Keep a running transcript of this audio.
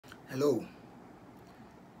Hello,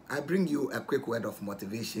 I bring you a quick word of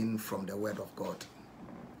motivation from the Word of God.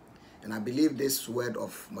 And I believe this word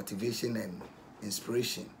of motivation and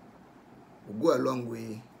inspiration will go a long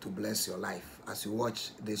way to bless your life as you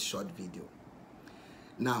watch this short video.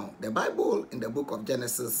 Now, the Bible in the book of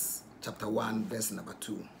Genesis chapter 1 verse number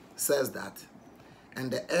 2 says that,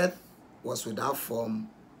 "And the earth was without form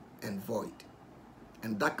and void,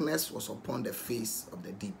 and darkness was upon the face of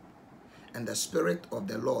the deep, and the Spirit of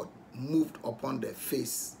the Lord moved upon the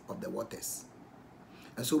face of the waters."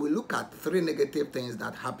 And so we look at three negative things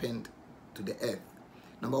that happened to the earth.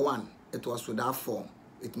 Number one, it was without form.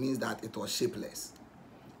 It means that it was shapeless.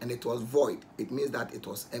 And it was void. It means that it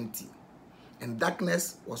was empty. And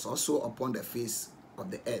darkness was also upon the face of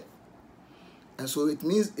the earth. And so it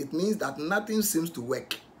means that nothing seems to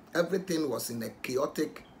work. Everything was in a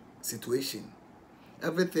chaotic situation.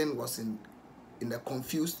 Everything was in a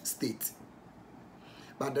confused state.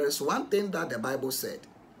 But there is one thing that the Bible said,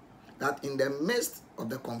 that in the midst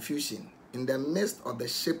of the confusion, in the midst of the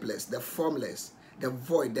shapeless, the formless, the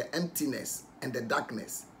void, the emptiness, and the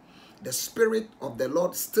darkness, the Spirit of the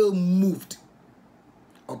Lord still moved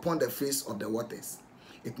upon the face of the waters.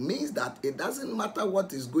 It means that it doesn't matter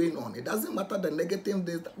what is going on. It doesn't matter the negative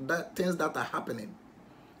things that are happening.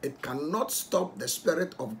 It cannot stop the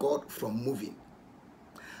Spirit of God from moving.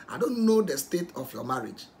 I don't know the state of your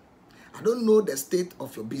marriage. I don't know the state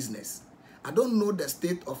of your business. I don't know the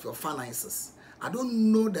state of your finances. I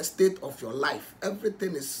don't know the state of your life.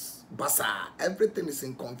 Everything is bizarre. Everything is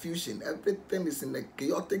in confusion. Everything is in a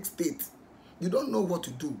chaotic state. You don't know what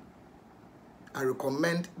to do. I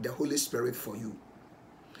recommend the Holy Spirit for you.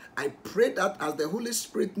 I pray that as the Holy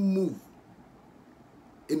Spirit move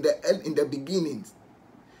in the beginning,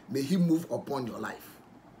 may He move upon your life.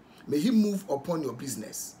 May He move upon your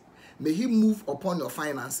business. May He move upon your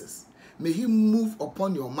finances. May He move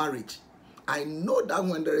upon your marriage. I know that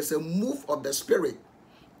when there is a move of the Spirit,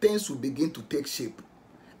 things will begin to take shape.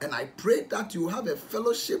 And I pray that you have a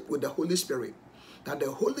fellowship with the Holy Spirit, that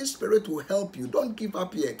the Holy Spirit will help you. Don't give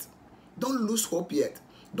up yet. Don't lose hope yet.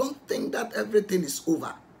 Don't think that everything is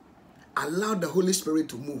over. Allow the Holy Spirit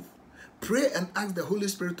to move. Pray and ask the Holy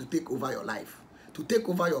Spirit to take over your life, to take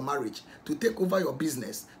over your marriage, to take over your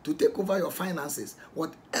business, to take over your finances.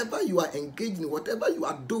 Whatever you are engaged in, whatever you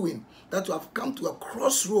are doing, that you have come to a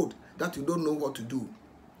crossroad that you don't know what to do,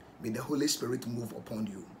 may the Holy Spirit move upon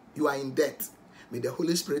you. You are in debt. May the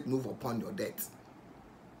Holy Spirit move upon your debt.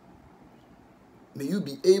 May you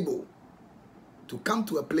be able to come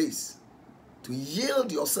to a place to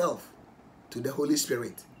yield yourself to the Holy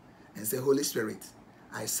Spirit and say, "Holy Spirit,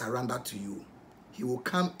 I surrender to you." He will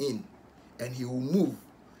come in and He will move,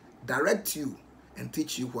 direct you, and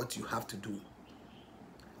teach you what you have to do.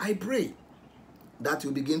 I pray that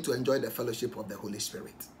you begin to enjoy the fellowship of the Holy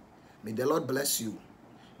Spirit. May the Lord bless you.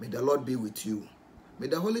 May the Lord be with you. May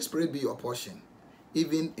the Holy Spirit be your portion,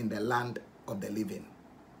 even in the land of the living.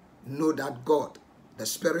 Know that God, the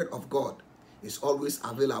Spirit of God, is always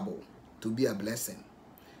available to be a blessing.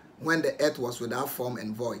 When the earth was without form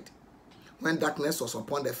and void, when darkness was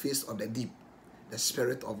upon the face of the deep, the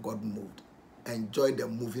Spirit of God moved. Enjoy the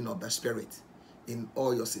moving of the Spirit in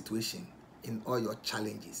all your situations, in all your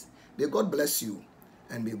challenges. May God bless you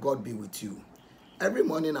and may God be with you. Every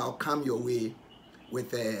morning I'll come your way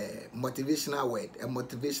with a motivational word, a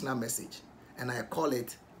motivational message, and I call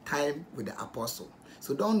it Time with the Apostle.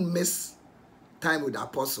 So don't miss Time with the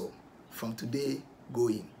Apostle from today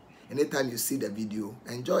going. Anytime you see the video,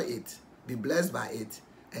 enjoy it, be blessed by it,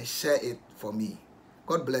 and share it for me.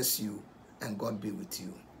 God bless you and God be with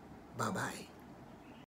you. Bye-bye.